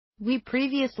We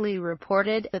previously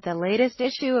reported that the latest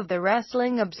issue of the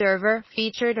Wrestling Observer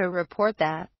featured a report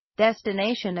that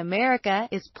Destination America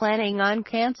is planning on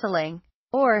canceling,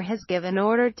 or has given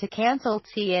order to cancel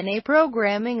TNA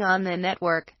programming on the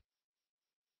network.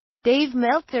 Dave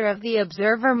Meltzer of The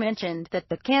Observer mentioned that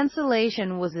the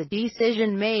cancellation was a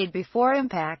decision made before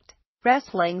Impact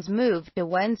Wrestling's move to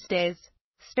Wednesdays,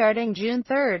 starting June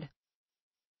 3.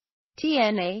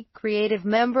 TNA creative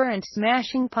member and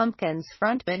Smashing Pumpkins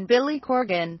frontman Billy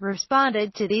Corgan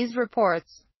responded to these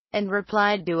reports, and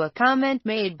replied to a comment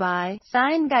made by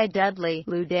Sign Guy Dudley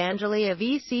Lou D'Angeli of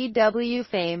ECW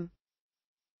fame.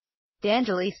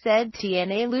 D'Angeli said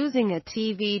TNA losing a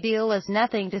TV deal is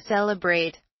nothing to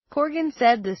celebrate. Corgan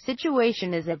said the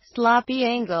situation is a sloppy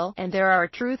angle, and there are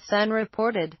truths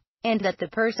unreported, and that the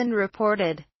person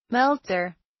reported,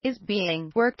 Meltzer, is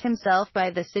being worked himself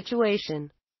by the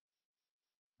situation.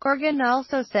 Corgan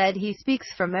also said he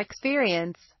speaks from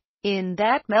experience, in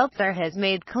that Meltzer has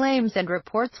made claims and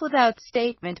reports without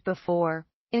statement before,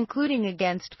 including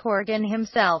against Corgan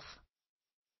himself.